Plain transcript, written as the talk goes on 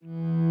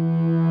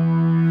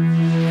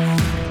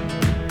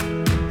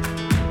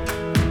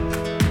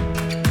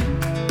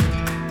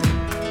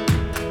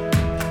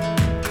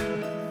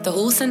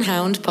Horse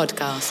Hound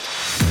Podcast.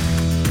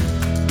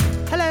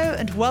 Hello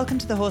and welcome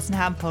to the Horse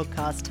Hound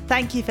Podcast.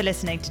 Thank you for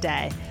listening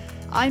today.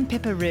 I'm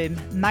Pippa Room,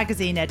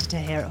 magazine editor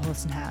here at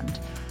Horse Hound.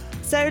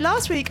 So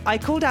last week I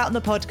called out on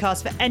the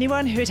podcast for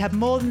anyone who had had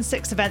more than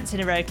 6 events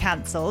in a row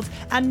cancelled,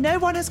 and no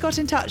one has got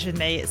in touch with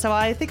me, so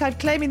I think I'm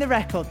claiming the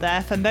record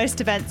there for most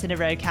events in a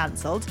row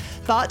cancelled.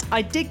 But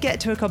I did get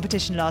to a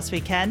competition last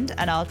weekend,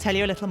 and I'll tell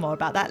you a little more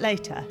about that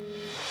later.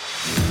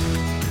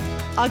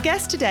 Our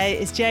guest today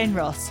is Jayne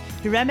Ross,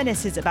 who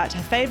reminisces about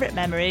her favourite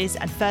memories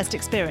and first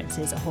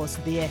experiences at Horse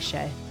of the Year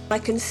show. I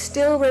can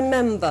still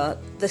remember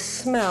the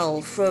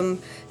smell from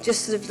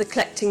just sort of the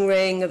collecting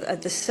ring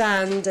of the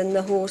sand and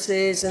the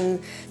horses,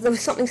 and there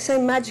was something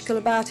so magical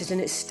about it, and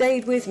it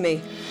stayed with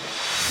me.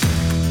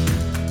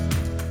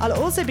 I'll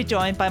also be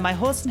joined by my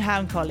Horse and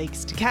Hound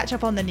colleagues to catch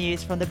up on the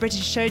news from the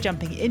British Show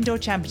Jumping Indoor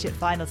Championship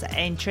finals at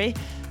Aintree,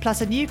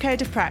 plus a new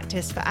code of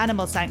practice for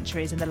animal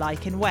sanctuaries and the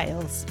like in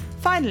Wales.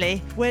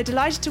 Finally, we're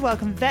delighted to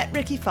welcome vet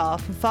Ricky Farr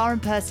from Farr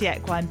and Percy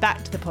Equine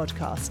back to the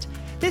podcast.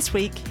 This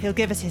week, he'll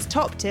give us his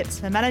top tips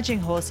for managing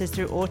horses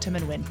through autumn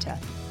and winter.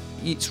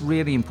 It's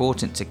really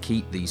important to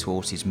keep these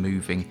horses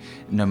moving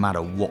no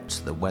matter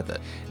what the weather.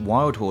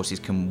 Wild horses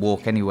can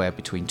walk anywhere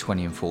between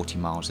 20 and 40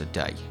 miles a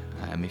day.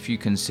 If you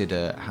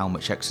consider how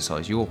much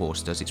exercise your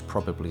horse does, it's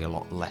probably a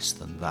lot less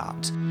than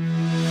that.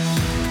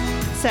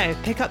 So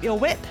pick up your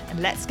whip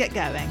and let's get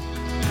going.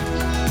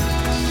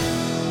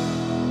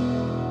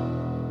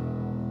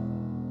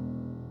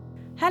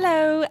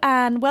 Hello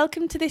and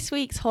welcome to this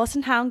week's Horse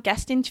and Hound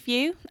guest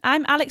interview.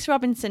 I'm Alex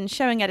Robinson,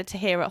 showing editor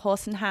here at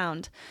Horse and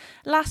Hound.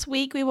 Last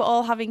week we were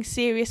all having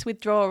serious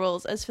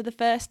withdrawals as for the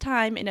first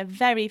time in a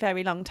very,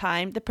 very long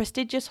time, the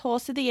prestigious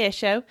Horse of the Year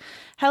show,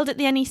 held at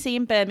the NEC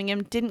in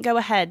Birmingham, didn't go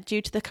ahead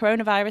due to the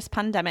coronavirus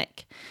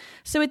pandemic.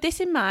 So with this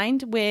in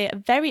mind, we're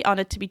very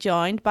honoured to be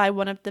joined by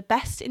one of the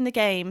best in the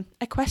game,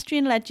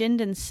 equestrian legend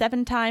and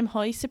 7-time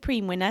Hoy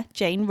Supreme winner,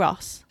 Jayne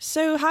Ross.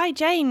 So hi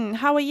Jayne,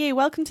 how are you?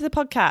 Welcome to the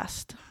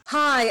podcast.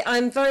 Hi,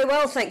 I'm very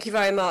well, thank you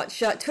very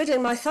much.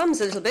 Twiddling my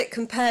thumbs a little bit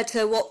compared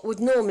to what would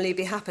normally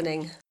be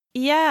happening.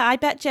 Yeah, I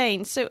bet,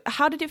 Jayne. So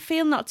how did it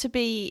feel not to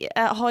be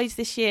at Hoy's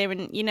this year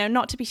and,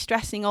 not to be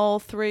stressing all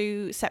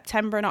through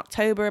September and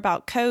October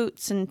about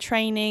coats and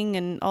training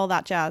and all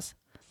that jazz?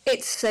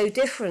 It's so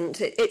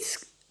different.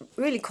 It's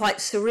really quite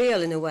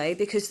surreal in a way,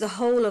 because the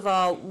whole of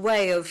our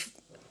way of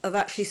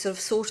actually sort of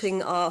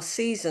sorting our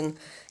season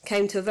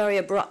came to a very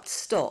abrupt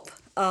stop.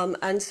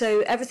 And so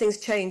everything's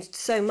changed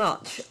so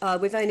much.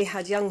 We've only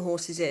had young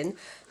horses in,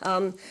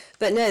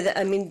 but no,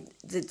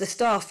 the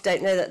staff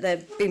don't know that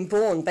they've been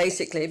born,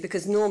 basically,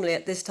 because normally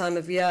at this time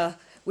of year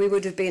we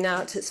would have been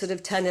out at sort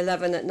of 10,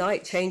 11 at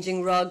night,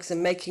 changing rugs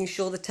and making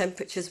sure the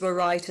temperatures were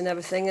right and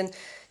everything. And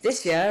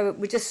this year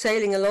we're just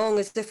sailing along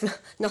as if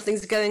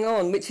nothing's going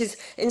on, which is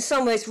in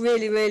some ways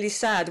really, really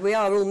sad. We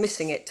are all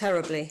missing it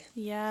terribly.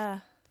 Yeah.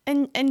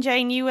 And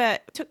Jayne, you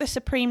took the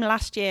Supreme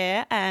last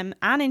year and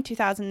in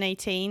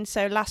 2018.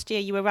 So last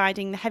year you were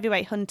riding the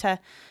Heavyweight Hunter,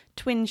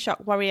 Twin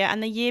Shock Warrior,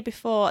 and the year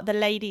before the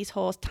Ladies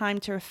Horse, Time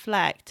to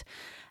Reflect.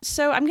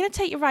 So I'm going to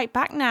take you right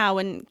back now.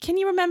 And can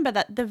you remember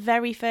that the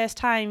very first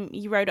time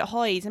you rode at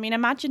Hoy's? I mean,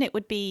 imagine it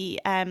would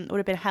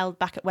have been held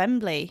back at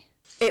Wembley.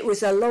 It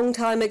was a long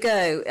time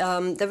ago.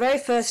 The very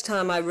first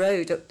time I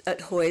rode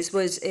at Hoy's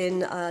was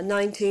in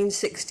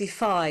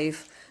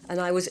 1965. And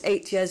I was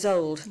 8 years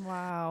old.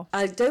 Wow.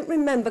 I don't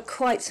remember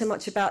quite so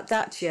much about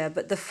that year,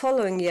 but the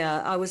following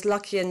year I was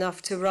lucky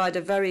enough to ride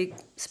a very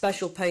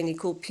special pony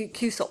called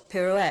Cusop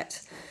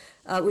Pirouette,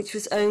 which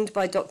was owned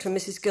by Dr. and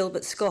Mrs.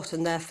 Gilbert Scott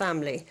and their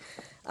family.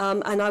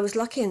 And I was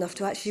lucky enough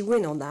to actually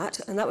win on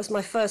that, and that was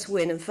my first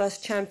win and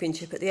first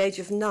championship at the age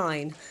of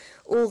 9,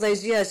 all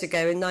those years ago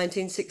in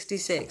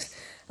 1966.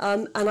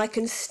 And I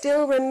can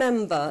still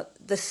remember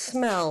the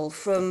smell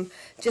from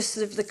just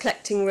sort of the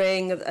collecting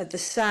ring of the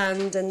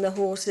sand and the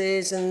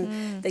horses,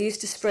 and they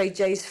used to spray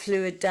Jay's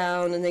fluid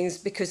down and things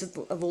because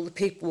of all the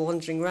people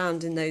wandering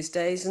around in those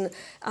days. And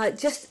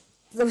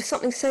there was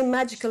something so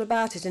magical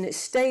about it, and it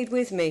stayed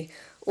with me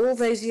all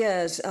those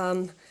years.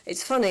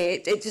 It's funny,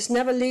 it just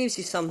never leaves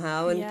you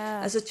somehow, and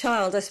as a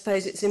child I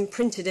suppose it's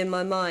imprinted in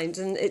my mind,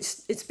 and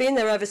it's been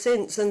there ever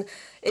since, and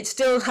it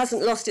still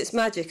hasn't lost its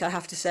magic, I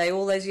have to say,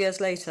 all those years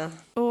later.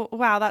 Oh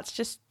wow, that's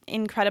just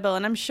incredible,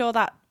 and I'm sure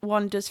that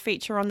one does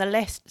feature on the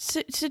list.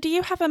 So do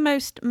you have a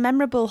most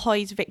memorable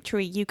Hoy's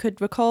victory you could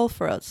recall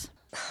for us?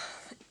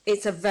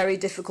 It's a very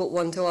difficult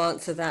one to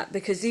answer that,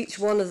 because each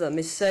one of them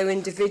is so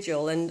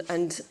individual,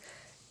 and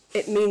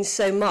it means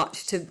so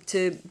much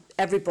to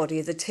everybody,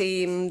 the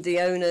team, the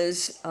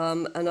owners,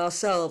 and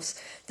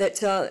ourselves,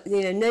 that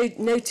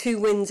no 2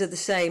 wins are the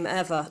same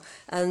ever,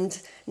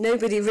 and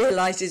nobody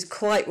realises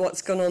quite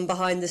what's gone on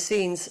behind the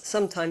scenes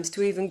sometimes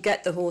to even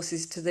get the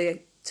horses to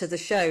the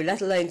show,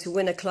 let alone to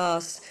win a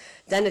class,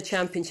 then a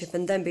championship,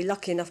 and then be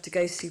lucky enough to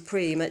go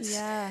supreme.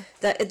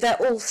 They're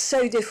all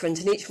so different,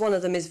 and each one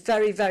of them is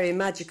very, very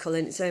magical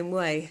in its own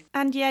way.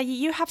 And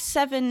you have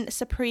 7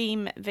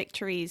 supreme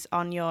victories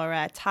on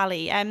your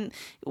tally.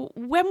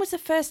 When was the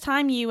first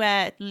time you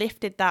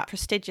lifted that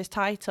prestigious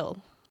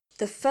title?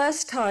 The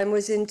first time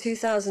was in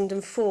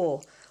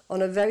 2004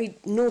 on a very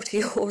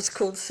naughty horse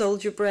called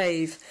Soldier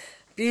Brave.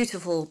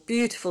 Beautiful,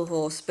 beautiful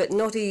horse, but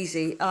not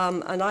easy.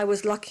 And I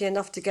was lucky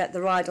enough to get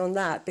the ride on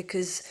that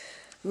because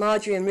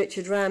Marjorie and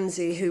Richard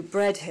Ramsey, who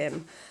bred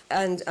him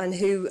and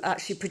who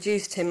actually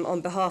produced him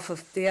on behalf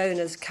of the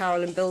owners,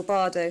 Carol and Bill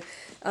Bardo,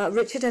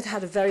 Richard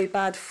had a very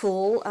bad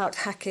fall out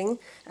hacking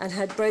and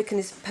had broken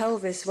his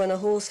pelvis when a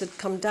horse had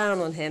come down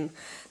on him.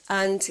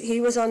 And he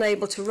was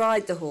unable to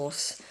ride the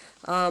horse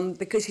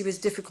because he was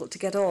difficult to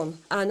get on.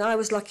 And I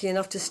was lucky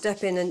enough to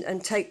step in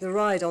and take the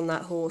ride on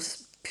that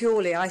horse,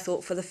 purely, I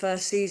thought, for the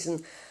first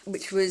season,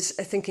 which was,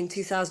 I think, in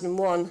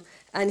 2001.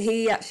 And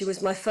he actually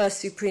was my first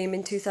Supreme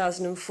in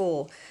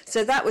 2004.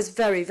 So that was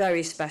very,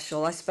 very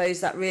special. I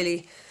suppose that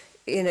really,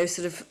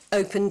 sort of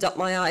opened up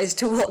my eyes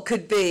to what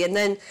could be. And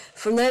then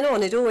from then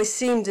on, it always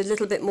seemed a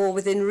little bit more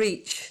within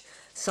reach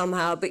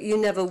somehow, but you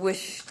never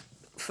wish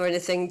for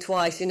anything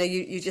twice.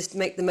 You just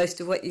make the most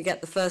of what you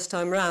get the first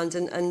time round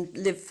and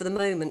live for the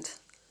moment.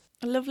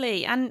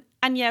 Lovely. And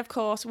yeah, of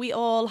course, we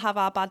all have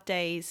our bad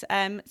days.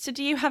 So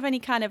do you have any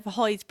kind of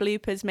Hoy's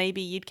bloopers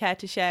maybe you'd care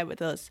to share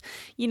with us?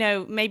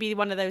 Maybe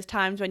one of those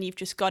times when you've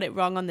just got it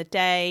wrong on the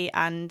day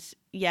and,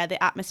 yeah,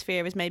 the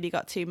atmosphere has maybe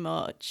got too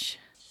much.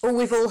 Oh,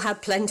 we've all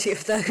had plenty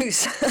of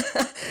those.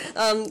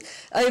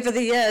 Over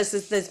the years,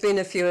 there's been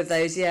a few of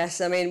those, yes.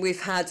 I mean, we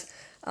had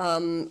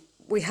 1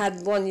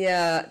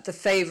 year the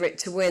favourite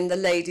to win the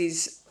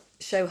Ladies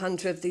Show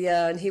Hunter of the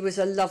Year, and he was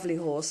a lovely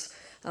horse.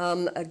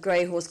 A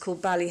grey horse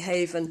called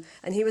Ballyhaven,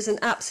 and he was an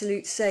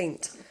absolute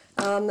saint.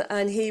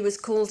 And he was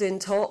called in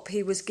top.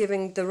 He was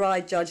giving the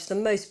ride judge the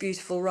most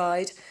beautiful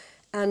ride.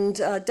 And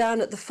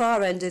down at the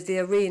far end of the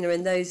arena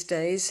in those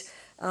days,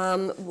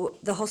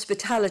 the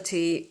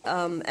hospitality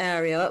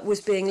area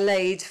was being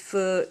laid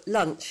for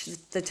lunch.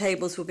 The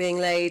tables were being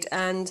laid,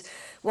 and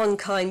one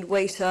kind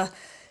waiter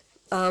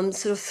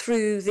sort of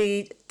threw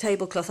the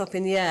tablecloth up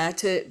in the air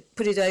to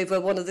put it over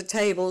one of the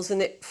tables,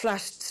 and it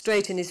flashed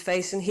straight in his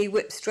face, and he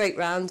whipped straight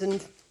round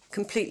and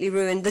completely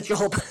ruined the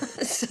job.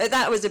 So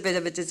that was a bit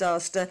of a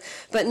disaster,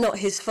 but not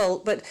his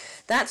fault. But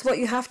that's what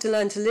you have to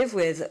learn to live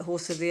with at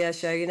Horse of the Year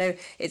show.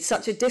 It's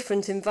such a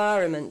different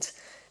environment.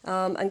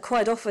 And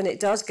quite often it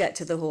does get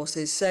to the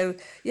horses. So,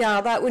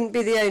 yeah, that wouldn't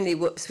be the only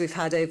whoops we've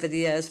had over the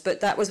years, but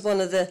that was one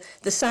of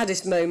the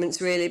saddest moments,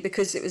 really,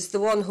 because it was the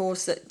one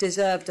horse that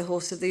deserved a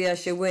Horse of the Year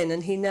show win,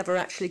 and he never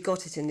actually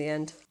got it in the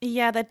end.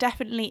 Yeah, there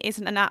definitely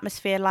isn't an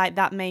atmosphere like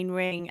that main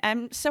ring.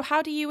 So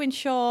how do you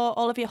ensure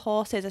all of your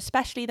horses,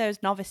 especially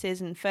those novices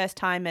and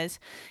first-timers,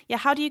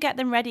 how do you get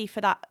them ready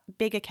for that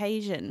big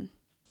occasion?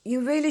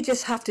 You really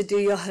just have to do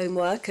your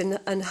homework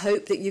and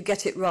hope that you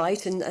get it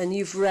right and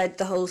you've read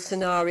the whole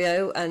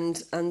scenario and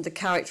the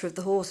character of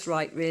the horse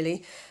right,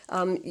 really.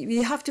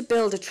 You have to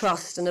build a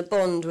trust and a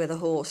bond with a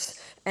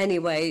horse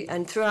anyway,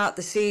 and throughout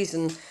the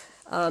season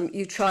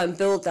you try and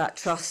build that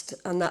trust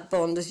and that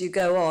bond as you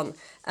go on.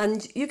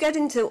 And you get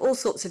into all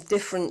sorts of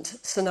different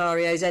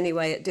scenarios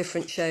anyway at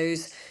different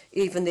shows,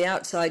 even the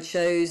outside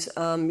shows,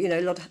 a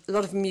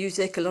lot of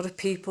music, a lot of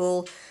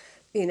people,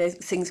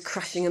 things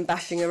crashing and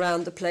bashing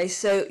around the place.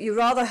 So you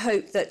rather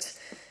hope that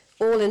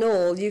all in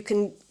all you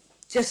can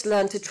just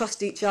learn to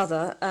trust each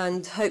other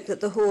and hope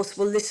that the horse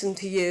will listen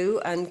to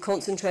you and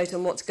concentrate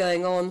on what's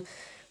going on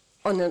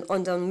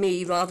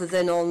me rather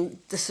than on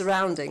the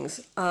surroundings.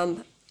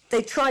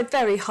 They try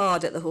very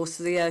hard at the Horse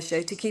of the Year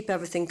show to keep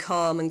everything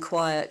calm and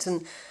quiet,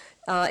 and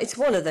it's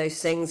one of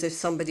those things, if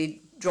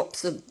somebody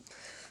drops a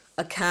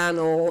can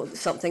or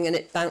something and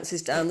it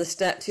bounces down the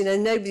steps,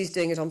 nobody's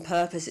doing it on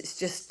purpose. It's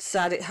just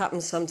sad it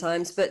happens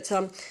sometimes, but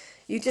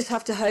you just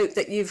have to hope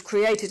that you've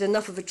created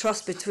enough of a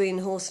trust between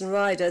horse and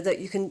rider that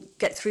you can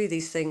get through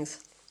these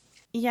things.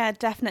 Yeah,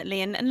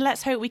 definitely. And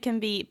let's hope we can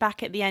be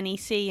back at the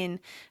NEC in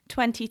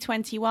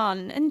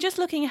 2021. And just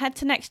looking ahead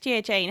to next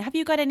year, Jayne, have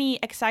you got any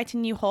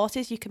exciting new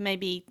horses you can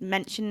maybe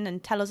mention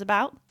and tell us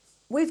about?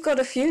 We've got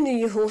a few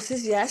new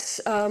horses,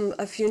 yes,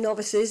 a few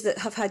novices that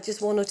have had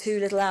just one or two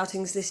little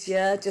outings this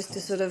year just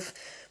to sort of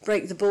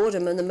break the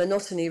boredom and the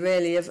monotony,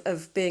 really,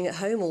 of being at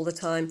home all the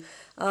time.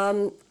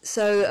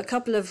 So a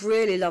couple of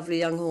really lovely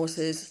young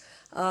horses,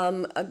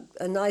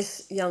 a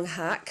nice young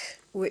hack,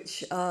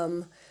 which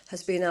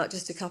has been out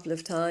just a couple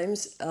of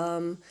times,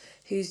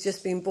 who's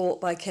just been bought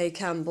by Kay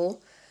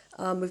Campbell.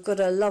 We've got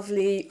a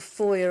lovely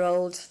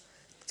 4-year-old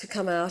to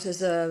come out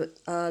as a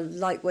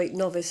lightweight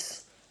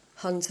novice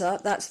hunter.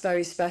 That's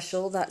very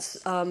special. That's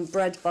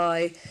bred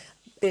by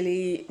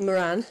Billy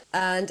Moran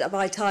and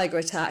by Tiger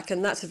Attack,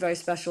 and that's a very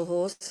special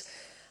horse.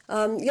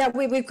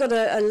 We've got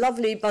a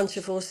lovely bunch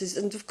of horses,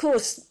 and of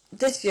course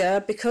this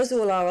year, because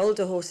all our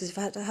older horses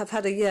have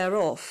had a year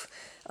off,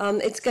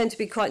 it's going to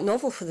be quite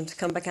novel for them to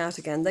come back out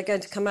again. They're going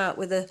to come out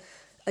with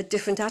a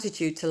different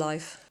attitude to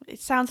life. It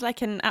sounds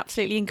like an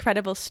absolutely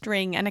incredible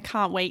string, and I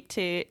can't wait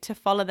to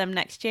follow them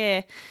next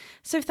year.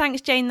 So thanks,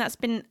 Jayne. That's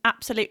been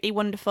absolutely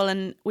wonderful,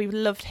 and we've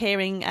loved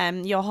hearing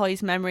your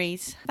Hoy's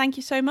memories. Thank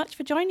you so much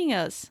for joining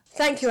us.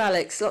 Thank you,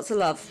 Alex. Lots of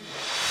love.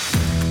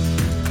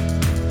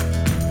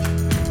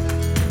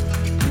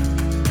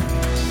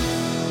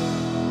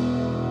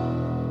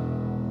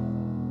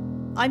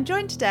 I'm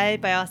joined today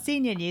by our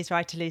senior news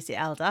writer, Lucy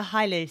Elder.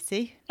 Hi,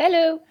 Lucy.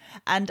 Hello.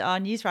 And our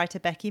news writer,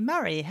 Becky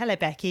Murray. Hello,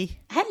 Becky.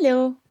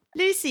 Hello.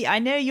 Lucy, I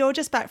know you're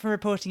just back from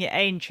reporting at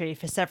Aintree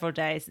for several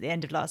days at the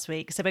end of last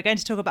week, so we're going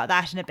to talk about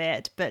that in a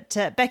bit. But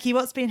Becky,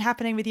 what's been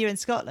happening with you in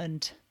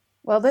Scotland?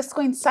 Well, this is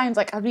going to sound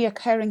like a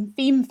reoccurring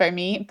theme for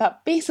me,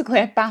 but basically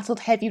I've battled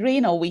heavy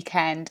rain all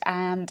weekend,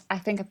 and I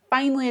think I've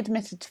finally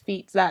admitted to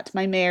feet that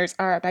my mares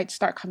are about to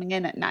start coming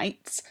in at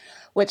nights,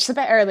 which is a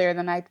bit earlier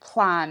than I'd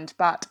planned,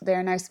 but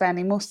they're now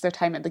spending most of their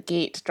time at the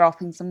gate,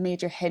 dropping some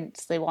major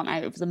hints they want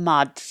out of the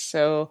mud,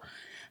 so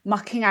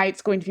mucking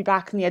out's going to be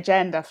back on the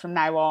agenda from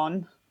now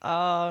on.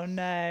 Oh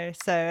no,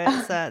 so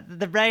it's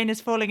the rain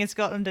is falling in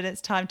Scotland and it's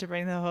time to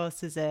bring the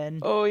horses in.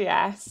 Oh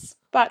yes.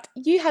 But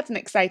you had an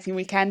exciting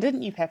weekend,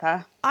 didn't you,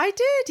 Pippa? I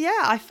did,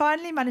 yeah. I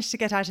finally managed to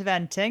get out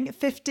eventing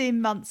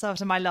 15 months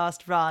after my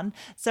last run.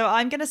 So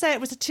I'm going to say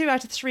it was a 2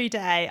 out of 3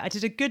 day. I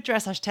did a good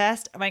dressage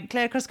test. I went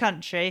clear cross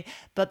country,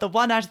 but the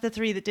 1 out of the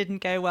 3 that didn't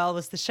go well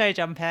was the show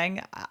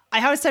jumping. I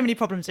have so many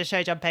problems with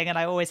show jumping, and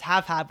I always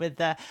have had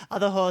with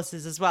other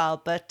horses as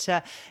well. But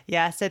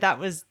yeah, so that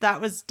was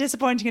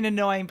disappointing and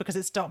annoying because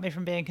it stopped me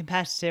from being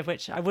competitive,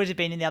 which I would have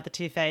been in the other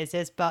 2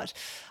 phases. But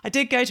I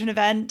did go to an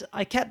event.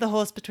 I kept the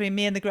horse between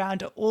me and the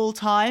ground at all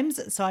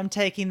times, so I'm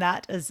taking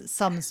that as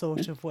some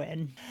sort of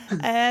win.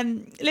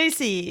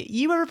 Lucy,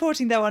 you were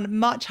reporting though on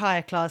much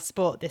higher class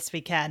sport this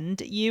weekend.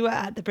 You were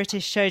at the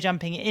British Show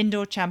Jumping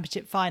Indoor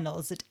Championship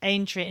Finals at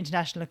Aintree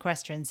International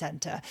Equestrian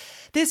Centre.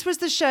 This was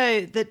the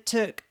show that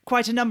took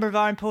quite a number of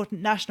our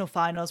important national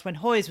finals when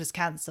Hoy's was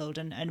cancelled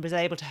and was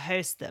able to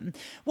host them.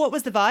 What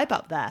was the vibe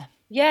up there?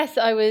 Yes,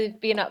 I was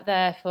been up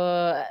there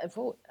for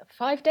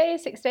 5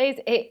 days, 6 days.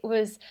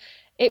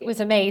 It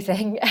was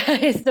amazing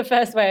is the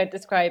first way I'd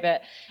describe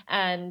it.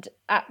 And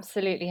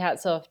absolutely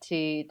hats off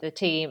to the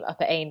team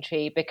up at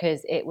Aintree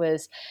because it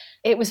was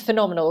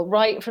phenomenal.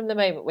 Right from the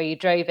moment where you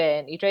drove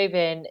in,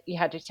 you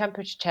had your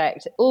temperature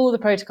checked, all the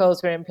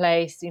protocols were in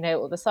place,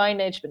 all the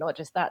signage, but not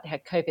just that. They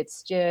had COVID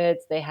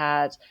stewards, they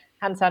had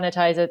hand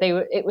sanitizer.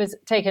 It was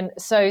taken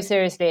so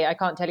seriously. I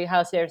can't tell you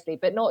how seriously,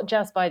 but not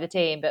just by the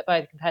team, but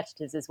by the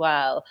competitors as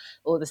well,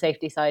 all the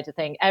safety side of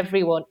things.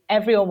 Everyone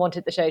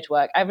wanted the show to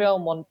work.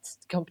 Everyone wants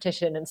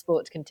competition and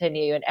sport to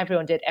continue, and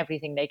everyone did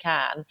everything they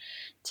can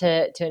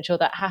to ensure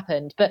that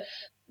happened. But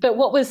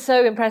what was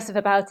so impressive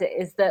about it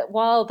is that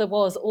while there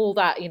was all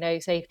that,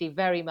 safety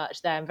very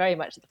much there and very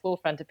much at the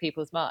forefront of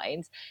people's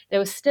minds, there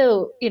was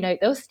still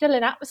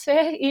an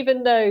atmosphere,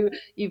 even though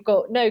you've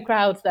got no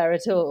crowds there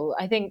at all.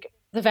 I think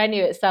the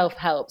venue itself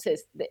helps.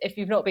 If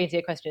you've not been to the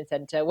equestrian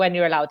centre, when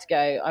you're allowed to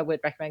go, I would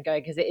recommend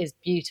going because it is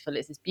beautiful.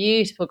 It's this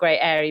beautiful, great,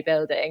 airy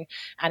building,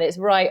 and it's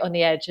right on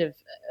the edge of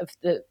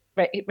the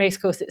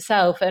racecourse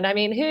itself. And I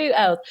mean, who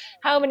else?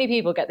 How many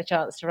people get the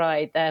chance to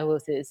ride their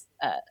horses,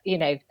 at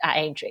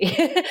Aintree?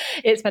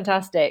 It's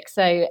fantastic.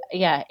 So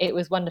yeah, it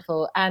was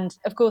wonderful. And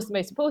of course, the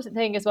most important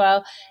thing as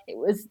well, it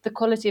was the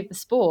quality of the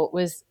sport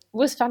was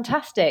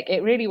fantastic.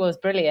 It really was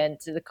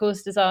brilliant. The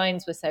course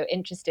designs were so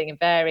interesting and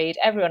varied.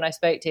 Everyone I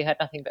spoke to had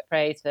nothing but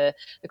praise for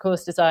the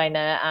course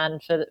designer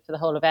and for the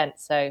whole event.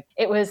 So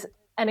it was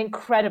an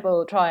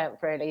incredible triumph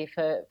really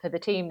for the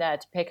team there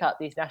to pick up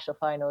these national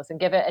finals and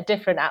give it a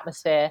different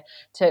atmosphere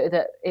to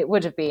that it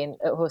would have been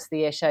at Horse of the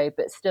Year show,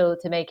 but still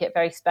to make it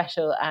very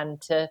special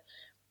and to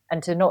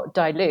not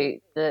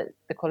dilute the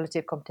quality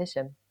of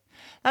competition.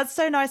 That's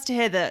so nice to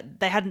hear that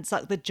they hadn't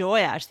sucked the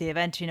joy out of the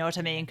event, you know what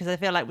I mean? Because I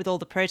feel like with all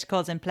the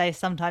protocols in place,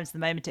 sometimes at the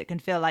moment it can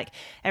feel like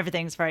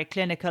everything's very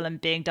clinical and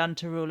being done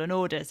to rule and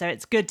order. So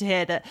it's good to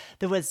hear that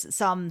there was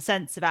some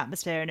sense of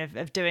atmosphere and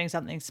of doing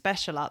something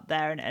special up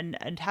there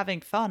and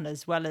having fun,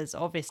 as well as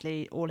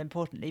obviously, all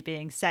importantly,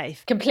 being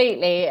safe.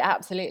 Completely,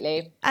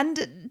 absolutely.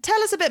 And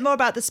tell us a bit more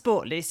about the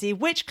sport, Lucy.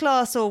 Which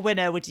class or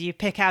winner would you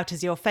pick out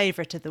as your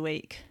favourite of the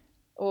week?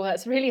 Oh,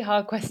 that's a really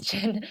hard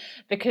question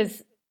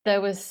because there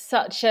was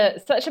such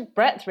a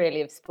breadth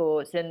really of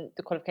sport, and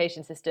the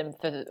qualification system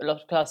for a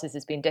lot of classes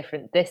has been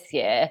different this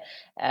year,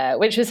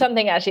 which was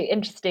something actually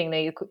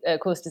interestingly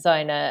course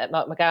designer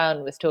Mark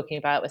McGowan was talking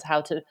about, was how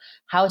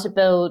to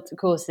build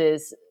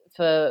courses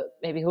for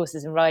maybe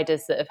horses and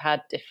riders that have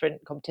had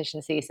different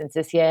competition seasons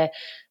this year,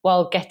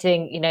 while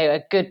getting a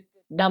good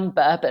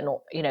number, but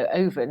not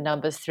over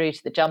numbers through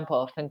to the jump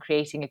off, and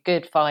creating a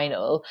good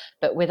final,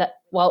 but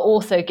while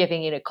also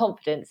giving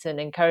confidence and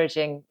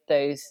encouraging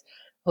those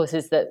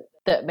horses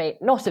that may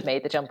not have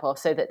made the jump off,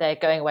 so that they're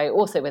going away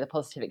also with a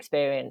positive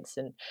experience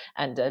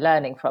and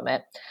learning from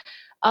it.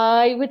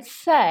 I would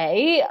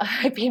say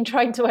I've been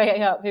trying to weigh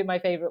up who my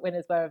favourite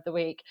winners were of the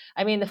week.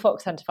 I mean, the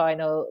Fox Hunter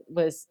final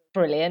was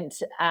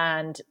brilliant,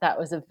 and that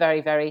was a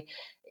very, very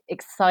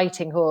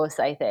exciting horse,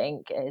 I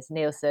think, is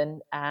Nielsen,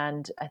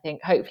 and I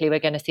think hopefully we're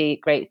going to see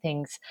great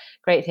things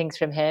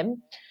from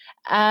him.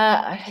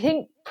 I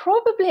think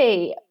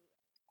probably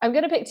I'm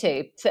going to pick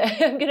two. So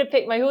I'm going to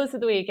pick my horse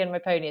of the week and my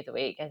pony of the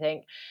week. I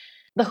think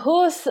the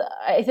horse,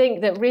 I think,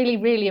 that really,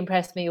 really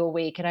impressed me all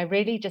week, and I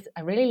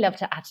really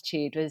loved her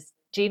attitude, was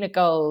Gina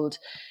Gold.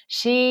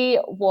 She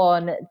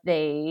won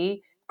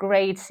the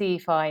Grade C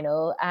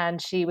final,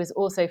 and she was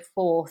also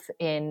 4th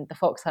in the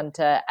Fox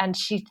Hunter, and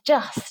she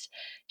just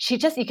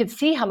you could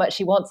see how much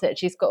she wants it.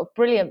 She's got a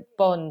brilliant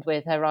bond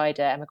with her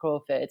rider Emma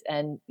Crawford,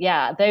 and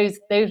yeah, those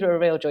were a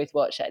real joy to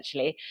watch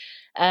actually.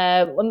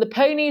 On the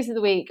ponies of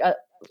the week,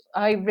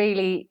 I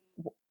really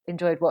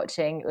enjoyed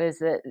watching. It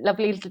was a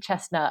lovely little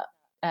chestnut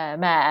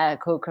mare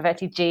called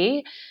Crevetti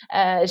G.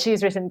 She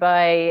was written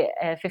by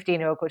a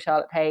 15-year-old called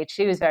Charlotte Page.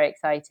 She was very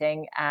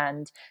exciting,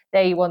 and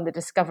they won the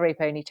Discovery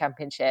Pony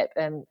Championship.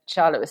 And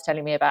Charlotte was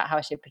telling me about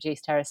how she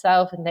produced her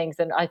herself and things,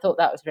 and I thought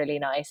that was really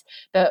nice.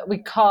 But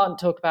we can't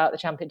talk about the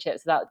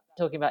championships without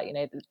talking about,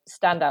 the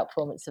standout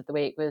performance of the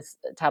week was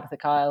Tabitha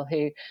Kyle,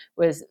 who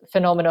was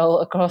phenomenal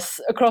across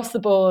the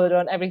board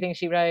on everything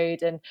she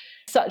rode, and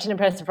such an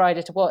impressive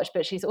rider to watch.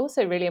 But she's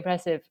also really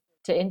impressive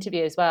to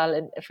interview as well,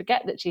 and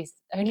forget that she's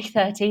only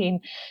 13,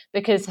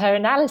 because her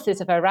analysis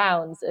of her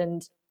rounds,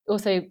 and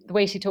also the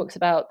way she talks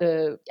about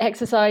the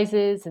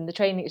exercises and the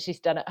training that she's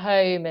done at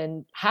home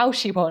and how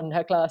she won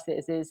her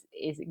classes is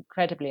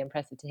incredibly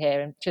impressive to hear.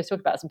 And she's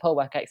talking about some pole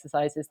work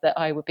exercises that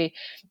I would be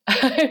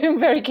I'm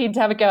very keen to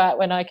have a go at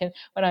when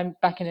I'm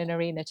back in an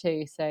arena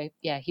too. So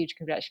yeah, huge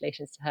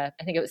congratulations to her.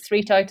 I think it was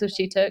 3 titles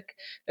she took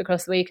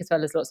across the week, as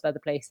well as lots of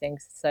other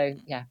placings. So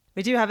yeah.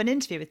 We do have an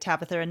interview with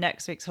Tabitha in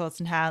next week's Horse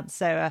and Hound,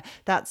 so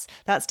that's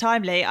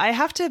timely. I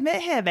have to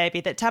admit here,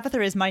 maybe, that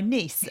Tabitha is my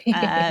niece,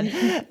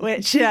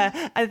 which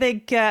I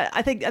think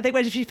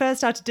when she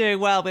first started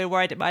doing well, we were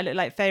worried it might look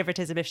like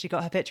favouritism if she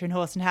got her picture in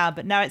Horse and Hound.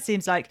 But now it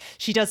seems like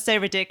she does so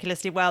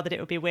ridiculously well that it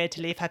would be weird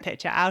to leave her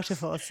picture out of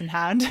Horse and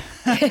Hound.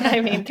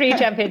 I mean, 3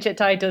 championship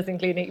titles,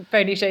 including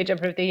Pony Show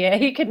Jumper of the Year.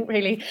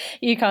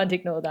 You can't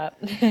ignore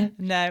that.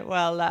 No,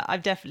 well, I'm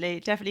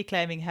definitely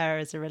claiming her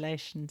as a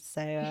relation.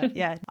 So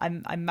yeah,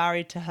 I'm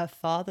married to her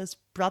father's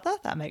brother.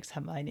 That makes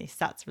her my niece.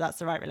 That's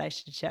the right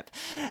relationship.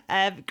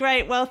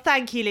 Great. Well,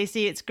 thank you,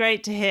 Lucy. It's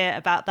great to hear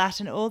about that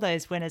and all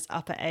those winners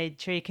up at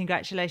Aintree.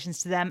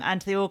 Congratulations to them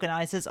and to the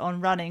organisers on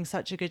running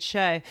such a good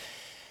show.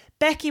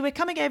 Becky, we're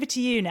coming over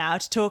to you now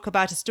to talk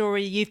about a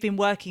story you've been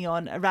working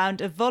on around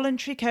a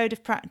voluntary code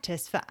of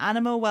practice for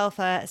animal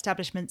welfare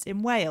establishments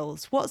in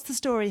Wales. What's the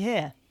story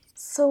here?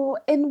 So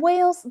in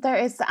Wales, there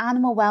is the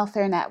Animal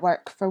Welfare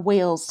Network for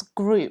Wales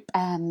group.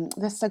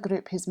 This is a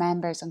group whose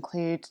members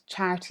include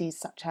charities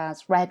such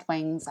as Red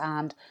Wings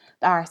and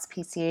the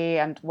RSPCA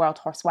and World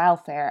Horse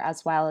Welfare,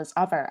 as well as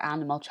other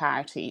animal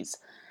charities.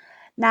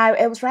 Now,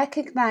 it was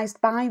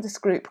recognised by this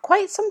group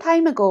quite some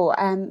time ago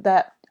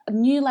that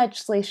new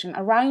legislation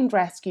around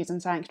rescues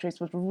and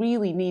sanctuaries was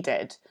really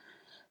needed.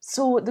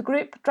 So the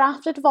group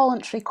drafted a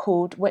voluntary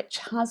code which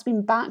has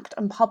been backed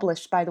and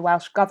published by the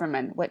Welsh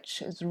Government,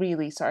 which is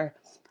really sort of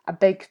a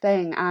big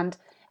thing. And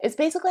it's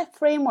basically a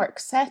framework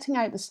setting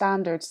out the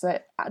standards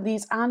that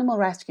these animal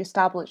rescue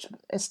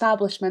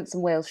establishments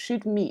in Wales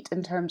should meet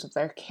in terms of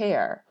their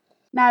care.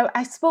 Now,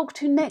 I spoke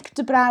to Nick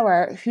de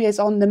Brouwer, who is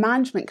on the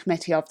management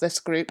committee of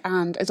this group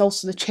and is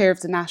also the chair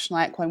of the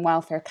National Equine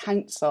Welfare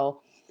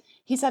Council.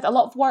 He said a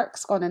lot of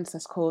work's gone into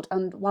this code,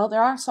 and while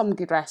there are some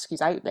good rescues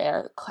out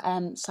there,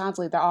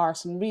 sadly there are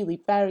some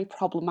really very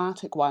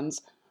problematic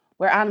ones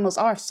where animals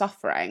are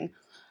suffering.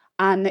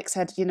 And Nick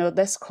said,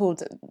 this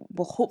code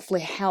will hopefully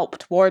help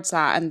towards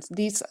that, and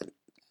these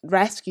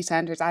rescue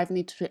centres either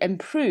need to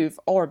improve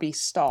or be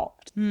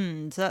stopped.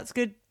 So that's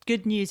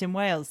good news in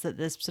Wales that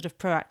there's sort of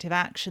proactive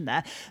action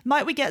there.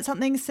 Might we get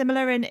something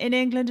similar in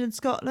England and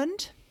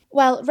Scotland?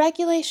 Well,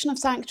 regulation of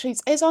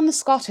sanctuaries is on the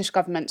Scottish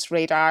Government's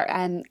radar,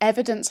 and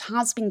evidence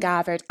has been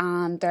gathered,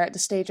 and they're at the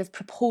stage of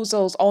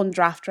proposals on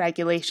draft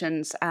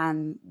regulations,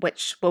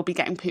 which will be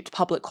getting put to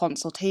public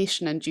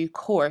consultation in due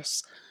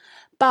course.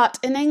 But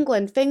in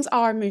England, things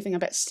are moving a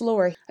bit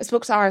slower. I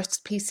spoke to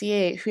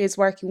RSPCA, who is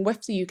working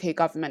with the UK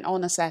government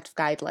on a set of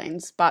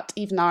guidelines, but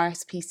even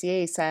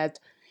RSPCA said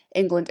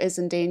England is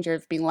in danger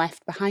of being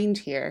left behind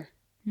here.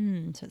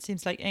 So it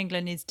seems like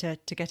England needs to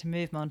get a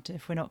move on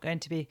if we're not going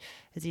to be,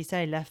 as you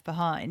say, left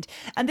behind.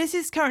 And this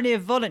is currently a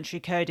voluntary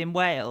code in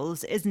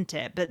Wales, isn't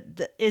it?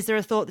 But is there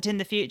a thought that in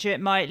the future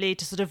it might lead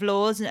to sort of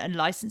laws and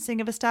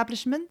licensing of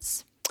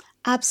establishments?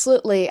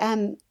 Absolutely.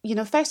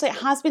 Firstly,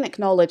 it has been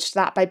acknowledged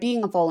that by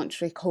being a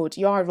voluntary code,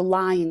 you are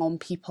relying on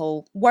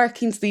people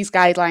working to these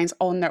guidelines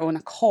on their own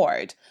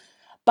accord.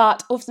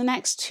 But over the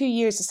next 2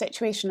 years, the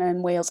situation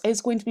in Wales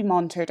is going to be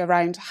monitored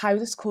around how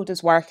this code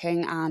is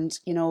working. And,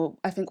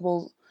 I think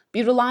we'll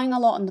be relying a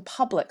lot on the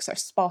public sort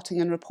of spotting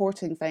and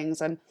reporting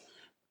things and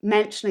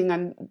mentioning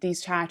on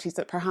these charities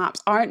that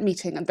perhaps aren't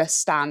meeting this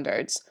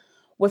standards,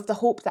 with the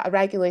hope that a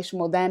regulation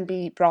will then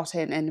be brought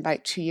in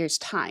about 2 years'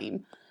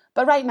 time.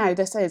 But right now,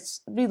 this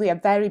is really a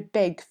very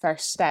big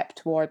first step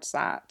towards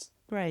that.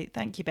 Great.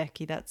 Thank you,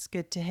 Becky. That's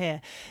good to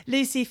hear.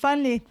 Lucy,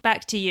 finally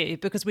back to you,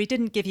 because we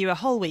didn't give you a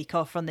whole week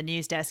off from the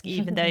news desk,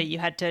 even though you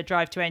had to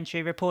drive to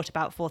Aintree, report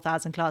about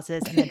 4,000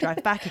 classes and then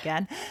drive back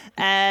again.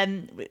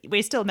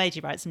 We still made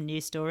you write some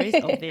news stories,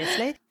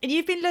 obviously. And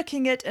you've been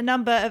looking at a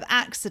number of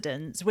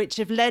accidents which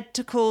have led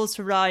to calls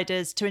for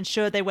riders to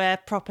ensure they wear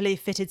properly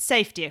fitted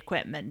safety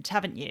equipment,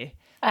 haven't you?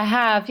 I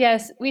have,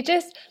 yes.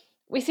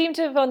 We seem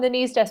to have, on the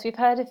news desk, we've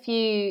heard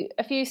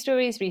a few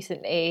stories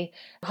recently,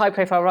 high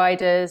profile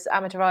riders,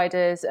 amateur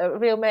riders, a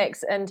real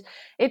mix. And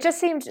it just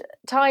seemed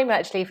time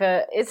actually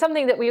it's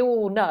something that we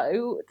all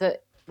know,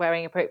 that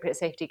wearing appropriate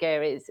safety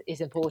gear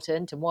is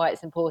important and why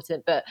it's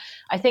important. But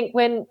I think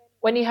when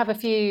you have a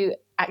few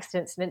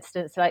accidents and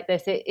incidents like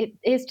this, it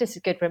is just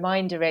a good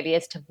reminder really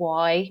as to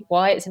why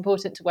it's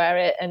important to wear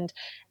it and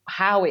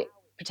how it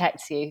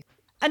protects you.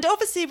 And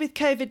obviously with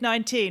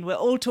COVID-19, we're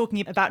all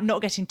talking about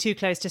not getting too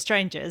close to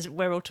strangers.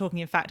 We're all talking,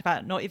 in fact,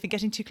 about not even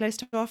getting too close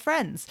to our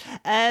friends.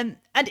 And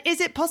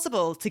is it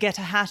possible to get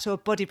a hat or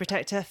body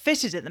protector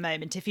fitted at the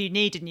moment if you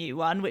need a new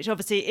one, which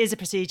obviously is a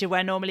procedure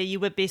where normally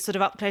you would be sort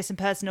of up close and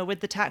personal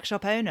with the tack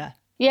shop owner?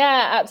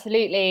 Yeah,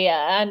 absolutely.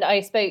 And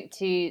I spoke to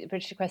the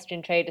British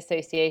Equestrian Trade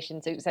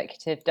Association's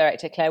Executive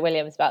Director, Claire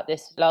Williams, about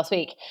this last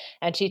week.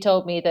 And she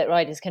told me that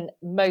riders can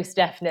most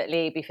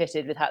definitely be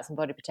fitted with hats and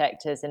body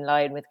protectors in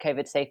line with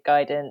COVID safe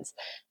guidance.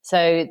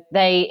 So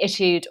they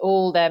issued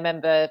all their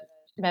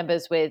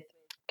members with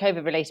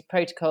COVID-related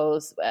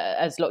protocols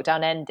as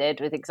lockdown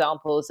ended, with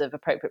examples of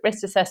appropriate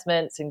risk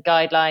assessments and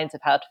guidelines of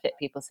how to fit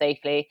people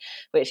safely,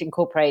 which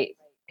incorporate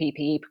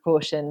PPE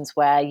precautions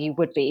where you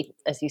would be,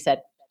 as you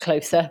said,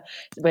 closer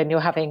when you're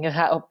having a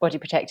hat or body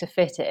protector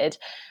fitted.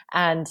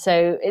 And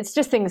so it's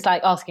just things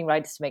like asking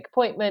riders to make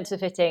appointments for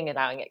fitting,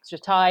 allowing extra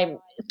time,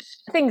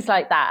 things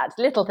like that,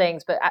 little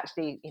things, but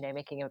actually,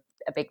 making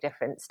a big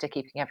difference to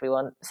keeping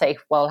everyone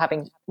safe while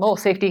having more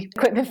safety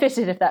equipment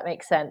fitted, if that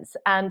makes sense.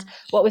 And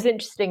what was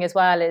interesting as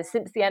well is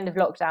since the end of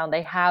lockdown,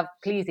 they have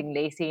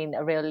pleasingly seen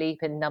a real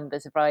leap in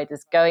numbers of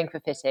riders going for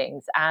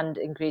fittings and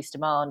increased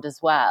demand as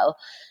well,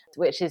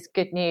 which is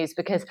good news,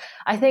 because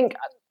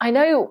I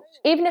know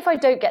even if I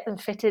don't get them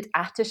fitted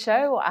at a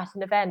show or at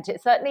an event,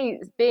 it's certainly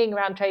being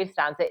around trade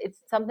stands, it's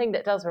something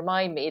that does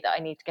remind me that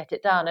I need to get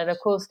it done. And of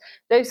course,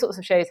 those sorts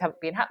of shows haven't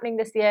been happening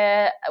this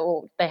year,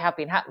 or they have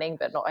been happening,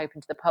 but not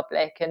open to the public.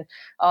 And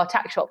our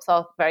tack shops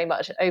are very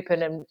much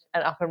open and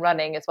up and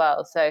running as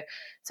well. So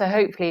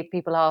hopefully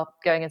people are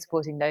going and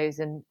supporting those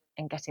and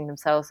getting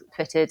themselves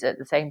fitted at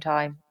the same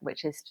time,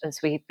 which is, as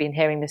we've been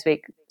hearing this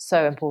week,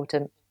 so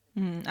important.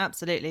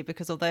 Absolutely,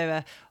 because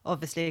although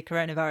obviously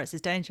coronavirus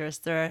is dangerous,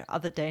 there are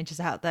other dangers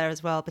out there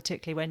as well,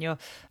 particularly when you're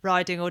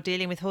riding or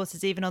dealing with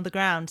horses even on the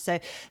ground. So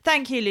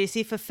thank you,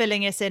 Lucy, for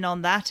filling us in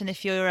on that. And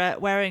if you're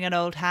wearing an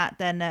old hat,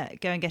 then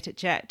go and get it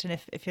checked. And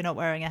if you're not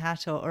wearing a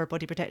hat or a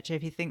body protector,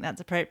 if you think that's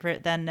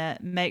appropriate, then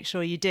make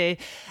sure you do.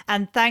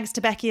 And thanks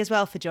to Becky as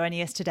well for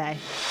joining us today.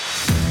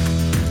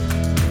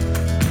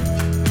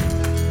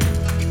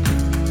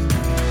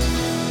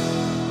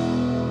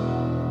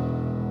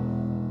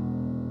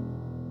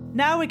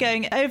 Now we're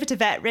going over to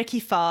vet Ricky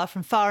Farr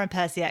from Farr and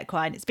Percy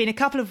Equine. It's been a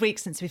couple of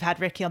weeks since we've had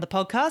Ricky on the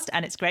podcast,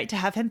 and it's great to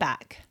have him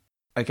back.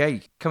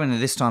 Okay, coming to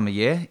this time of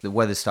year, the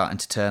weather's starting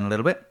to turn a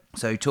little bit.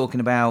 So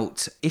talking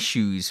about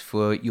issues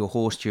for your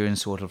horse during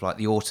sort of like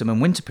the autumn and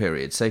winter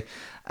period. So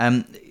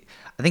I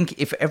think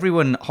if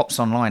everyone hops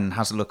online and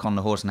has a look on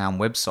the Horse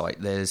Hound website,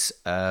 there's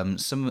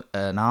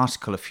an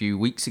article a few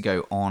weeks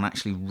ago on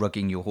actually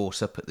rugging your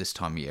horse up at this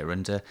time of year.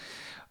 And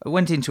I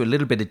went into a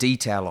little bit of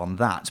detail on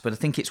that, but I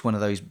think it's one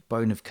of those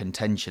bone of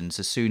contentions.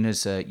 As soon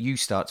as you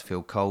start to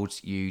feel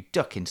cold, you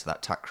duck into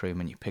that tack room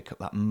and you pick up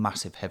that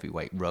massive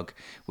heavyweight rug,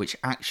 which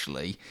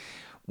actually,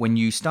 when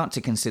you start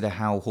to consider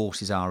how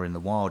horses are in the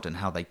wild and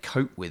how they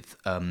cope with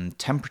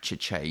temperature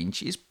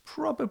change, is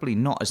probably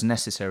not as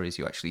necessary as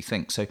you actually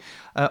think. So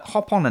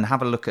hop on and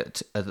have a look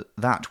at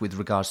that with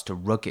regards to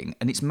rugging.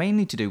 And it's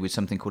mainly to do with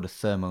something called a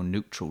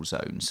thermoneutral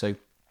zone. So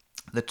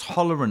the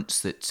tolerance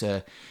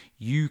that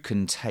you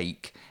can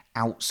take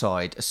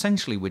outside,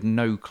 essentially with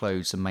no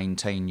clothes, and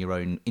maintain your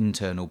own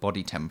internal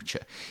body temperature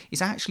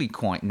is actually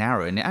quite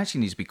narrow, and it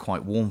actually needs to be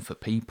quite warm for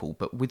people.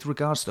 But with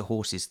regards to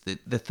horses,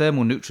 the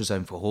thermal neutral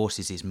zone for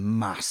horses is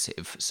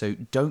massive, so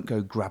don't go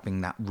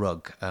grabbing that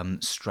rug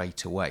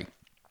straight away.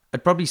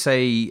 I'd probably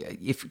say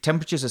if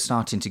temperatures are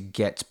starting to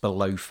get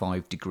below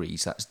 5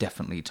 degrees, that's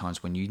definitely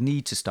times when you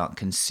need to start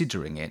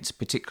considering it,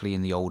 particularly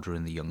in the older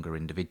and the younger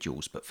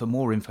individuals. But for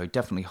more info,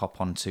 definitely hop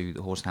onto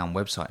the Horse Hound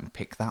website and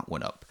pick that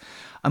one up.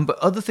 But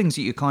other things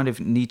that you kind of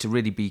need to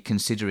really be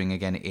considering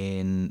again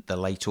in the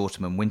late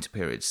autumn and winter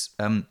periods,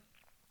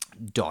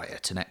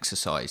 diet and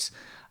exercise.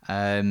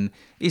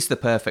 Is the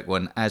perfect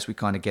one as we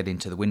kind of get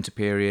into the winter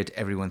period.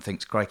 Everyone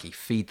thinks, crikey,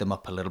 feed them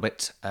up a little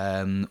bit.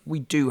 We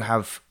do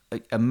have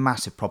a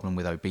massive problem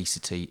with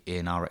obesity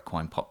in our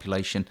equine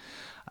population,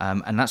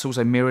 and that's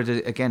also mirrored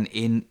again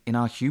in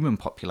our human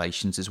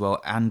populations as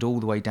well, and all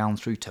the way down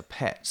through to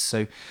pets.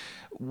 So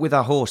with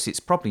our horse,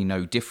 it's probably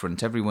no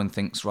different. Everyone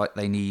thinks, right,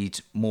 they need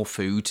more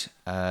food,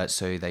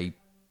 so they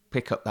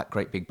pick up that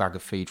great big bag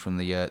of feed from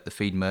the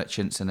feed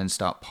merchants and then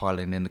start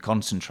piling in the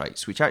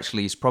concentrates, which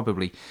actually is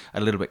probably a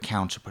little bit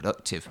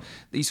counterproductive.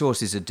 These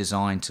horses are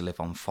designed to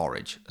live on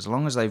forage. As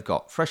long as they've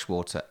got fresh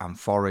water and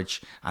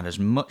forage, and as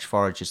much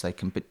forage as they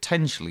can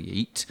potentially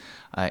eat,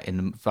 in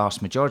the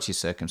vast majority of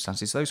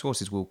circumstances, those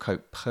horses will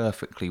cope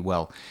perfectly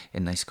well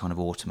in this kind of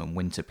autumn and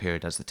winter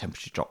period as the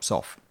temperature drops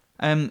off.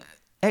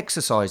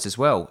 Exercise as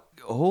well.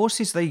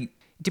 Horses,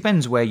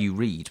 Depends where you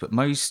read, but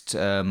most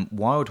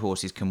wild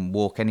horses can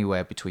walk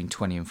anywhere between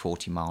 20 and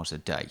 40 miles a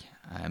day.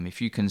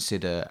 If you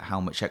consider how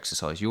much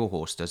exercise your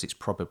horse does, it's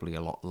probably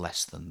a lot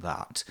less than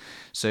that.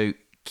 So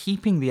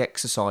keeping the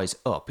exercise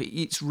up,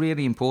 it's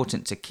really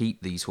important to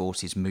keep these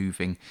horses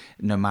moving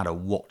no matter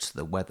what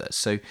the weather.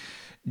 So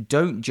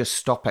don't just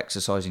stop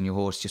exercising your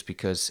horse just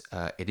because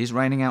it is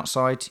raining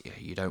outside.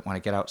 You don't want to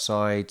get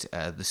outside.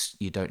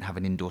 You don't have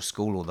an indoor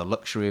school or the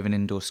luxury of an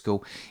indoor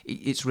school.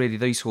 It's really,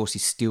 these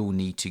horses still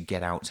need to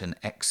get out and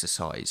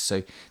exercise.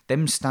 So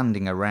them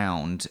standing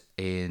around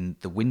in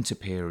the winter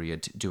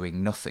period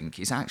doing nothing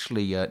is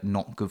actually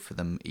not good for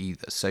them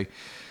either. So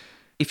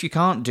if you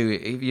can't do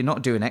it, if you're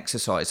not doing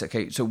exercise,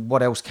 okay, so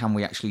what else can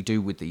we actually do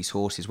with these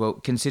horses? Well,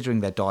 considering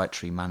their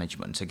dietary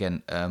management,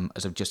 again,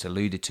 as I've just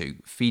alluded to,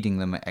 feeding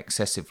them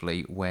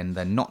excessively when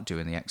they're not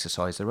doing the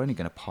exercise, they're only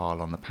going to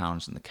pile on the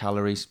pounds and the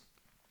calories.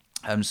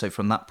 So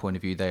from that point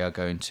of view, they are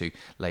going to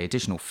lay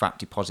additional fat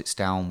deposits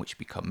down, which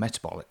become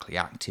metabolically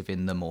active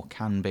in them, or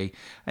can be,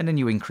 and then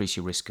you increase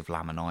your risk of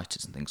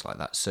laminitis and things like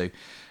that. So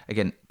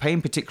again,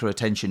 paying particular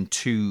attention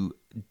to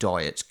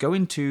diet. Go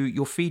into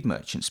your feed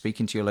merchant,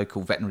 speaking to your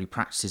local veterinary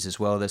practices as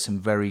well. There's some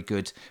very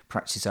good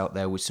practices out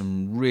there with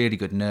some really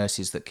good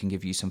nurses that can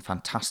give you some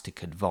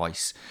fantastic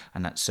advice.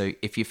 And that, so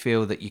if you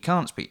feel that you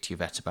can't speak to your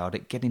vet about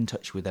it, get in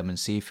touch with them and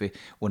see if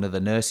one of the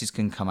nurses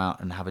can come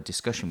out and have a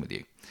discussion with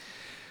you.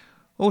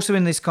 Also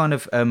in this kind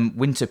of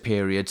winter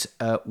period,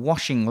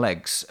 washing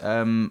legs.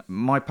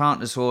 My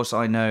partner's horse,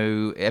 I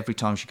know every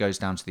time she goes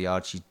down to the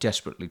yard, she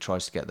desperately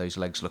tries to get those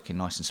legs looking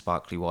nice and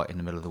sparkly white in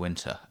the middle of the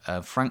winter.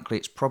 Frankly,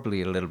 it's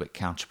probably a little bit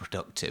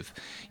counterproductive.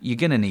 You're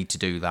going to need to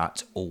do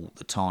that all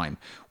the time.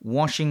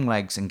 Washing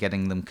legs and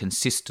getting them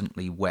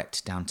consistently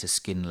wet down to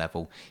skin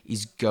level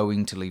is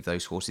going to leave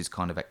those horses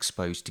kind of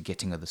exposed to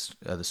getting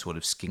other sort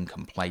of skin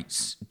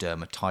complaints,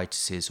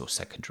 dermatitises or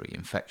secondary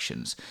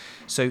infections.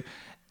 So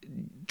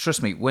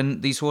trust me,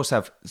 when these horses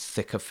have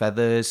thicker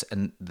feathers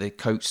and the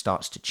coat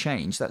starts to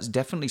change, that's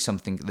definitely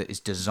something that is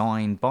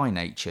designed by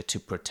nature to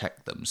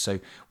protect them.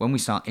 So when we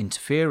start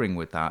interfering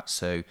with that,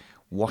 so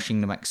washing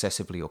them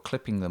excessively or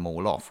clipping them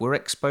all off, we're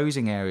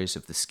exposing areas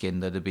of the skin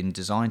that have been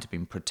designed to be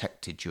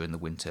protected during the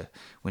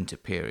winter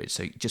period.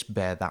 So just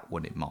bear that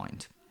one in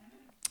mind.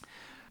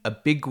 A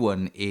big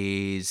one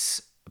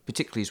is,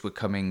 particularly as we're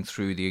coming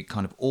through the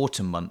kind of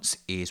autumn months,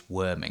 is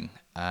worming.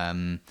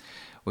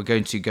 We're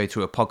going to go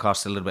through a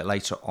podcast a little bit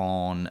later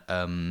on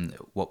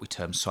what we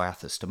term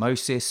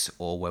cyathostomosis,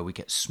 or where we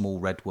get small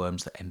red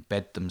worms that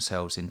embed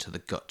themselves into the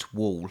gut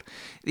wall.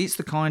 It's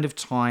the kind of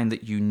time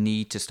that you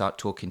need to start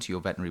talking to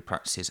your veterinary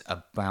practices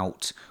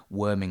about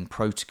worming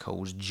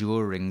protocols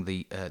during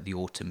the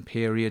autumn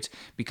period,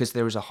 because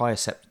there is a higher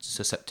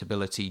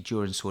susceptibility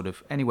during sort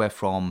of anywhere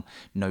from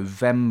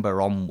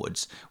November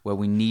onwards, where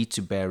we need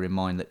to bear in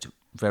mind that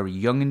very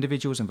young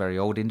individuals and very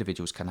old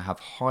individuals can have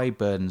high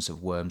burdens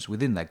of worms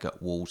within their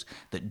gut walls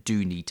that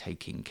do need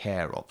taking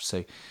care of.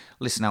 So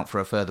listen out for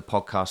a further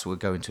podcast. We'll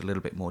go into a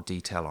little bit more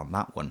detail on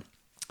that one.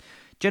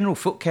 General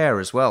foot care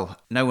as well.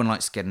 No one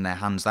likes getting their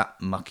hands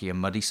that mucky and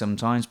muddy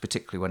sometimes,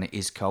 particularly when it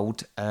is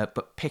cold,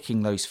 but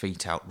picking those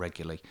feet out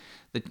regularly.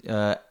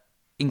 The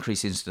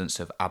increased incidence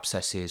of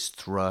abscesses,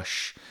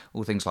 thrush,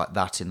 all things like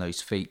that in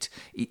those feet,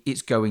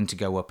 it's going to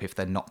go up if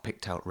they're not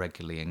picked out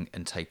regularly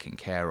and taken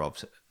care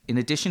of. In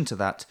addition to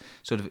that,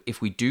 sort of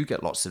if we do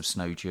get lots of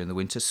snow during the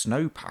winter,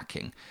 snow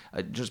packing,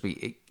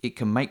 it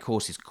can make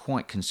horses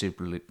quite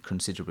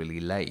considerably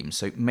lame.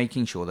 So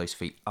making sure those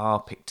feet are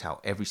picked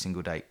out every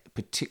single day,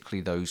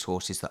 particularly those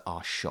horses that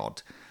are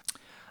shod.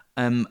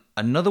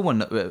 Another one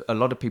that a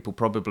lot of people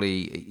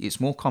probably, it's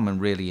more common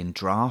really in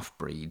draft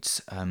breeds,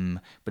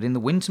 but in the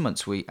winter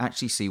months we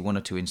actually see 1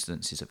 or 2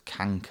 incidences of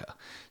canker.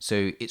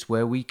 So it's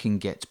where we can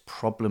get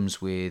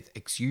problems with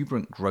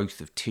exuberant growth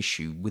of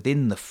tissue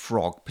within the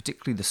frog,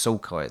 particularly the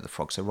sulci of the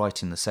frog, so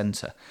right in the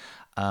centre.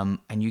 And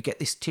you get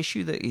this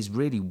tissue that is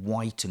really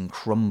white and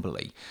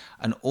crumbly,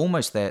 and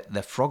almost their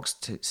frogs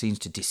seems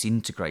to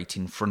disintegrate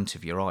in front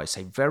of your eyes.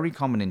 So very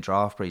common in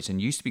draft breeds, and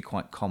used to be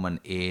quite common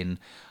in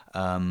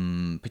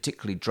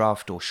particularly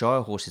draft or shire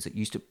horses that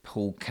used to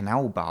pull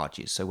canal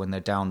barges. So when they're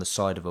down the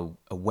side of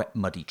a wet,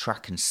 muddy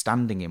track and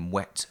standing in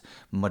wet,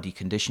 muddy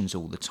conditions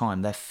all the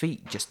time, their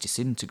feet just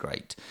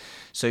disintegrate.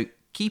 So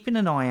keeping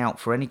an eye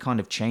out for any kind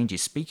of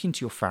changes, speaking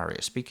to your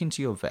farrier, speaking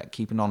to your vet,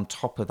 keeping on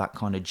top of that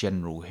kind of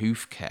general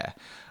hoof care,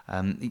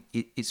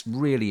 it's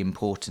really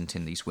important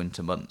in these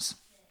winter months.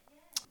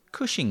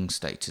 Cushing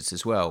status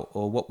as well,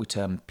 or what we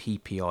term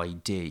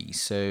PPID.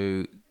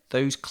 So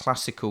those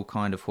classical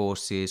kind of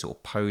horses or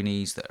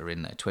ponies that are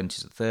in their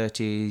 20s or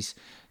 30s,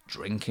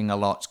 drinking a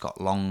lot, got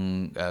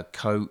long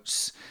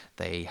coats,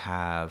 they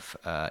have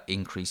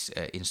increased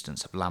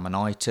instance of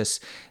laminitis.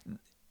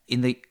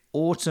 In the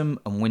Autumn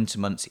and winter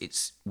months,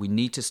 we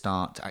need to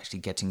start actually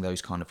getting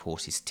those kind of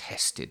horses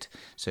tested.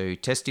 So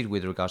tested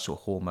with regards to a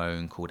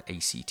hormone called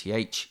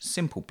ACTH,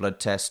 simple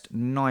blood test,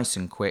 nice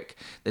and quick.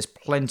 There's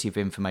plenty of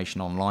information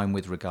online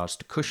with regards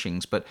to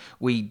Cushing's, but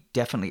we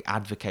definitely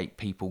advocate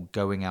people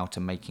going out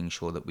and making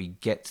sure that we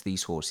get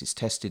these horses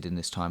tested in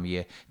this time of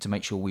year to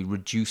make sure we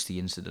reduce the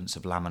incidence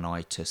of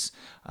laminitis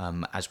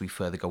as we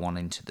further go on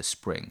into the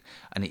spring.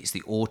 And it's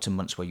the autumn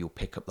months where you'll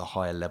pick up the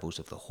higher levels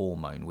of the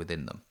hormone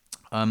within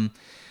them.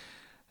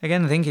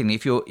 Again, thinking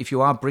if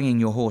you are bringing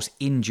your horse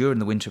in during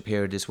the winter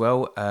period as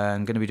well,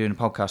 I'm going to be doing a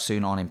podcast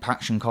soon on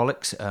impaction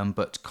colics,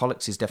 but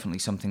colics is definitely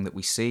something that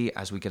we see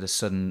as we get a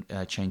sudden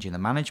change in the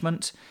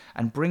management,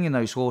 and bringing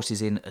those horses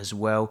in as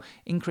well,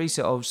 increase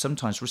it of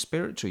sometimes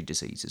respiratory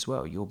disease as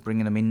well. You're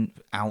bringing them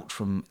out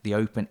from the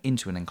open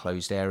into an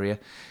enclosed area.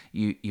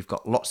 You've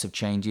got lots of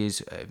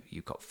changes.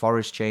 You've got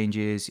forest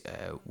changes,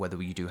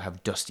 whether you do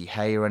have dusty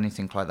hay or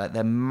anything like that.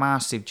 They're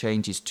massive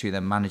changes to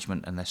their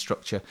management and their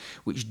structure,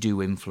 which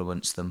do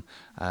influence them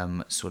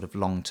sort of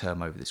long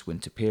term over this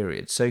winter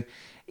period. So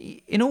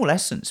in all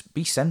essence,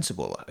 be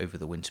sensible over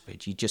the winter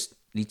period. You just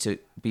need to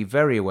be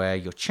very aware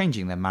you're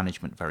changing their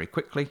management very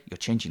quickly, you're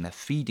changing their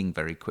feeding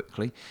very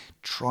quickly.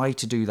 Try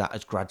to do that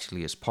as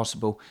gradually as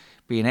possible.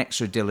 Being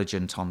extra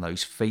diligent on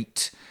those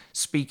feet,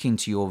 speaking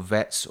to your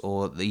vets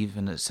or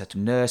even a set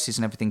of nurses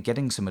and everything,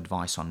 getting some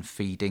advice on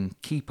feeding,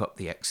 keep up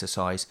the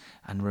exercise,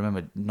 and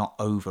remember not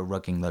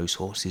over-rugging those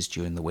horses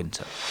during the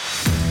winter.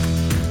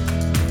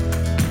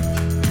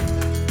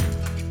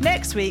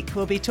 Next week,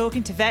 we'll be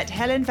talking to vet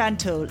Helen Van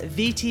Tool of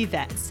VT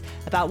Vets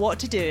about what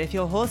to do if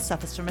your horse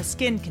suffers from a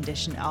skin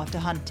condition after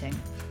hunting.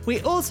 We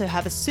also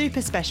have a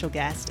super special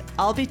guest.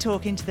 I'll be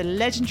talking to the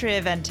legendary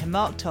eventer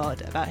Mark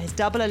Todd about his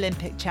double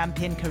Olympic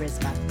champion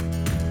charisma.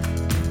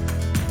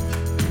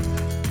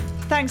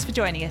 Thanks for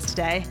joining us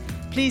today.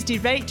 Please do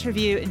rate,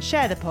 review and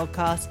share the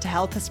podcast to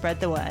help us spread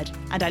the word.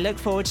 And I look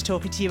forward to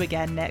talking to you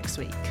again next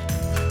week.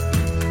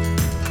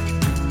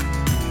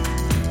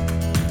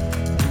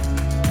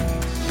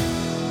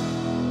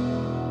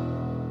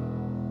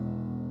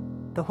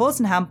 The Horse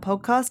and Hound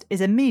podcast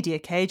is a Media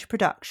Cage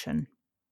production.